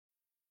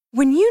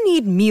When you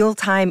need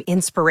mealtime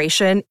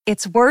inspiration,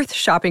 it's worth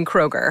shopping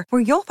Kroger,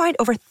 where you'll find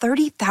over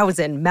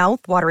 30,000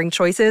 mouth-watering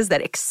choices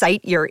that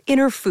excite your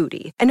inner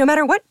foodie. And no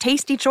matter what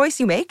tasty choice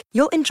you make,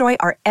 you'll enjoy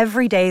our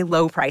everyday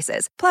low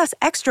prices, plus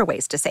extra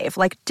ways to save,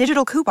 like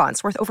digital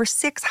coupons worth over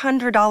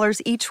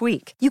 $600 each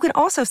week. You can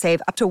also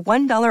save up to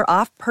 $1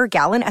 off per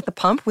gallon at the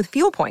pump with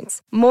fuel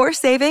points. More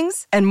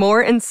savings and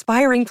more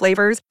inspiring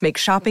flavors make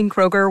shopping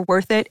Kroger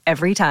worth it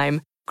every time.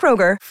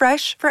 Kroger,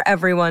 fresh for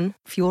everyone.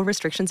 Fuel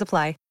restrictions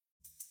apply.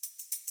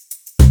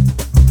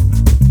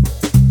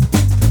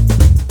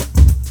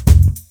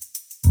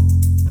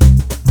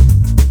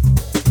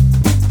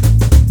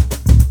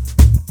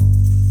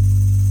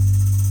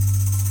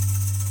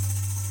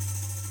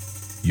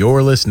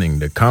 You're listening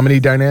to Comedy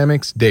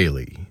Dynamics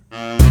Daily.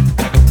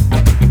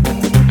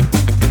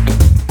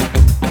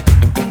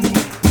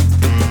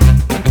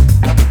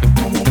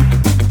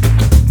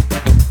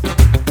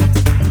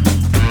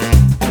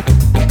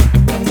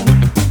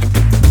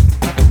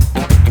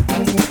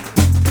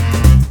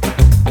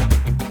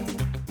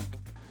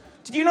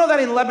 Did you know that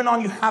in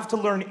Lebanon you have to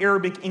learn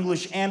Arabic,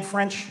 English, and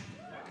French?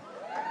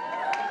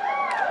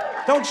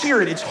 Don't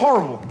cheer it, it's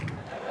horrible.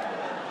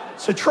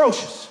 It's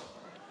atrocious.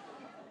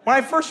 When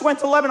I first went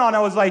to Lebanon, I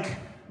was like,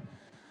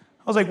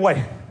 what,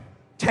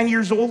 10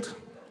 years old?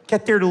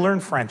 Get there to learn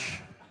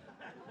French.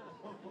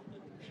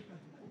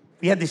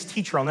 We had this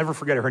teacher, I'll never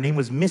forget her. Her name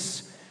was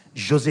Miss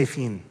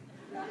Josephine.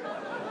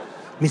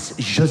 Miss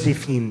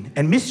Josephine.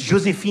 And Miss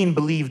Josephine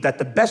believed that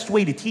the best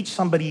way to teach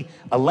somebody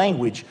a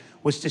language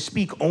was to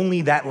speak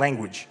only that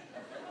language.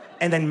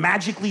 And then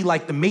magically,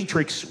 like the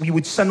Matrix, we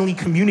would suddenly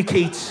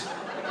communicate.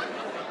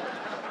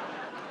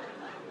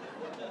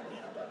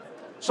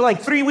 So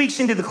like 3 weeks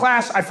into the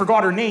class, I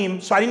forgot her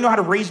name, so I didn't know how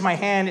to raise my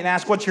hand and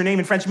ask, what's your name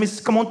in French? Miss,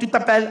 comment tu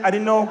t'appelles? I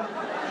didn't know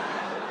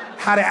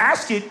how to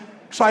ask it.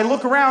 So I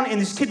look around and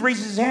this kid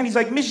raises his hand. He's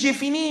like, Miss j'ai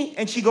fini.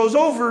 And she goes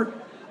over.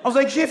 I was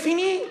like, j'ai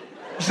fini?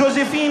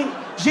 Josephine.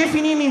 J'ai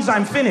fini means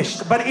I'm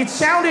finished, but it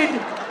sounded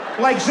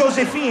like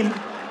Josephine.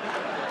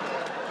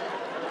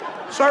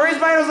 So I raised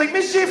my hand, I was like,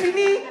 Miss j'ai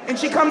fini? And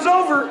she comes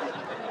over.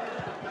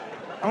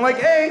 I'm like,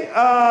 hey,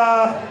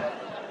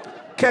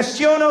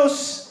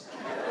 questionos.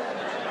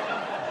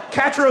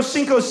 Cuatro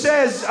Cinco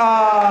says,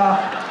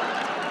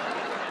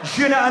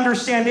 je ne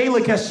understandais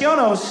les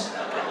questionos.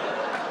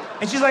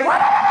 And she's like,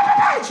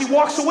 and she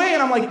walks away,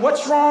 and I'm like,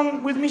 what's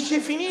wrong with Miss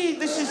Fini?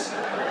 This is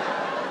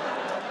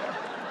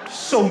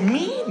so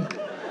mean.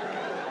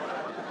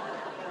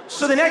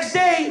 So the next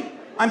day,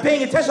 I'm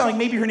paying attention. I'm like,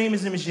 maybe her name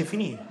isn't Miss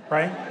Fini,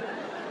 right?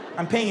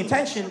 I'm paying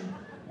attention.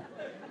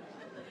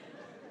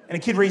 And a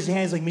kid raises his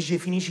hand, he's like, Miss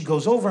Fini, she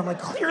goes over. I'm like,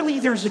 clearly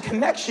there's a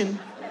connection.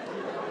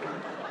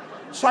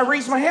 So I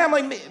raised my hand,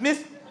 I'm like,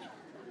 Miss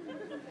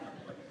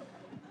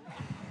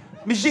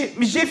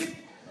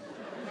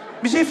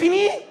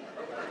Fini?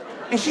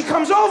 And she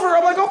comes over,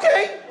 I'm like,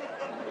 okay.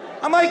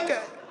 I'm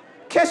like,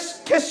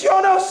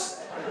 questionos,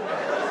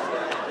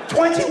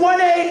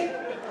 21A,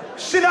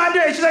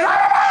 Shinanda. And she's like,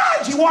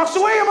 ah! She walks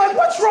away, I'm like,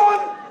 what's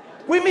wrong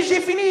with Miss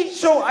Fini?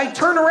 So I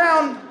turn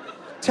around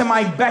to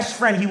my best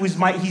friend.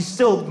 He's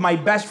still my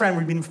best friend.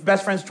 We've been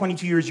best friends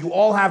 22 years. You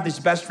all have this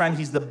best friend.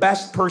 He's the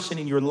best person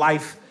in your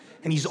life.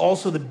 And he's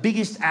also the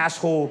biggest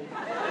asshole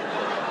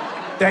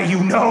that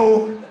you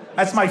know.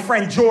 That's my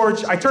friend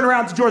George. I turn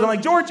around to George. I'm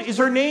like, George, is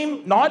her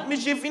name not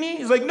Miss Fini?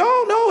 He's like, no,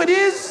 it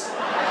is.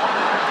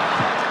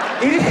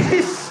 It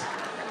is.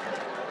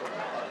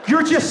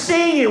 You're just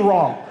saying it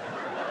wrong.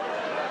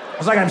 I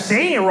was like, I'm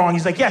saying it wrong.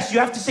 He's like, yes, you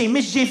have to say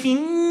Miss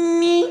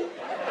Fini.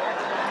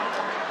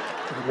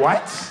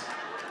 What?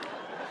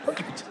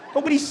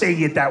 Nobody's saying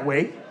it that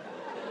way.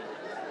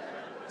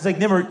 He's like,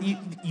 Nemr,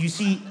 you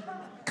see,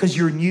 because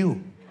you're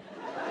new.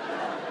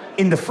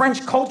 In the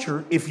French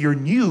culture, if you're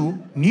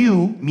new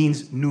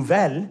means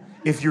nouvelle.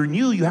 If you're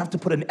new, you have to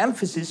put an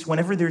emphasis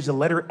whenever there's a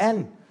letter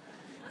N.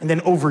 And then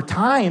over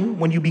time,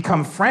 when you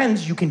become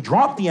friends, you can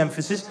drop the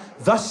emphasis,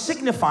 thus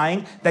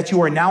signifying that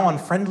you are now on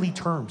friendly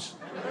terms.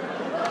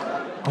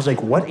 I was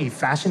like, what a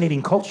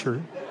fascinating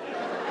culture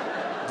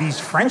these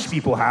French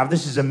people have.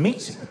 This is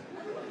amazing.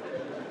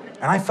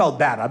 And I felt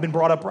bad. I've been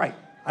brought up right.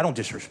 I don't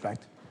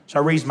disrespect. So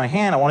I raised my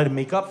hand. I wanted to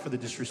make up for the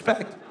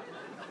disrespect.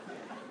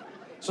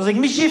 So I was like,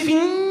 Monsieur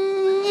Fini.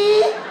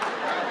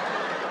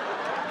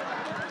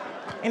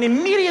 And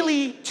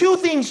immediately, two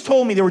things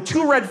told me. There were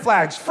two red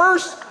flags.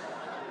 First,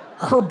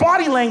 her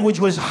body language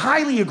was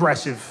highly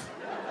aggressive.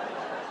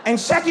 And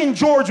second,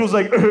 George was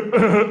like,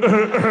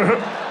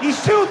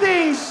 These two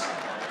things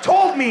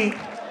told me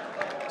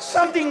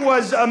something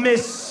was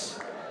amiss.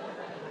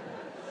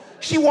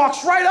 She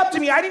walks right up to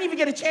me. I didn't even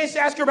get a chance to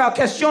ask her about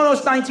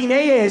Questionos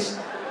 19A.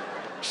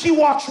 She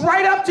walks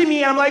right up to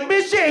me, and I'm like,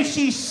 Miss J.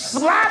 She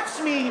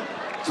slaps me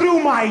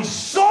through my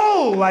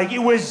soul. Like it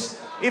was,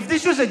 if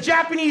this was a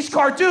Japanese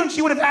cartoon,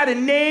 she would have had a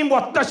name.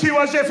 Watashi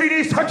wa Jeffrey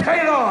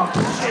Takeda.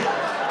 Shit.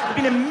 It'd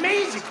been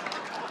amazing.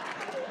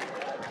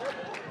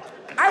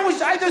 I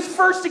had this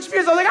first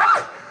experience. I was like,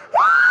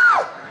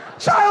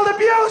 child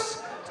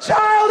abuse.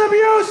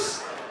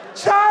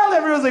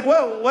 Everyone's like,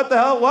 what the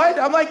hell, what?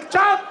 I'm like,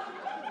 child,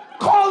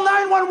 call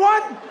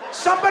 911.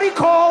 Somebody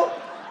call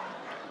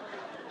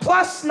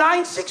plus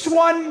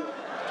 961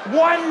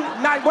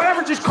 19,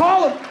 whatever, just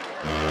call him.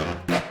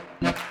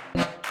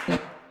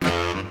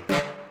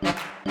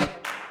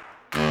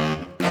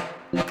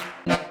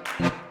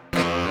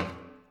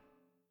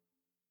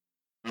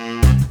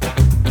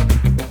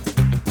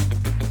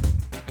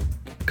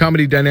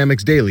 Comedy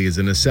Dynamics Daily is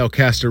an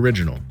Acelcast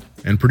original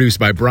and produced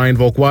by Brian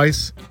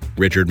Volkweiss,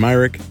 Richard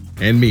Myrick,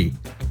 and me,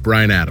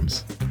 Brian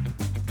Adams.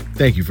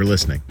 Thank you for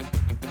listening.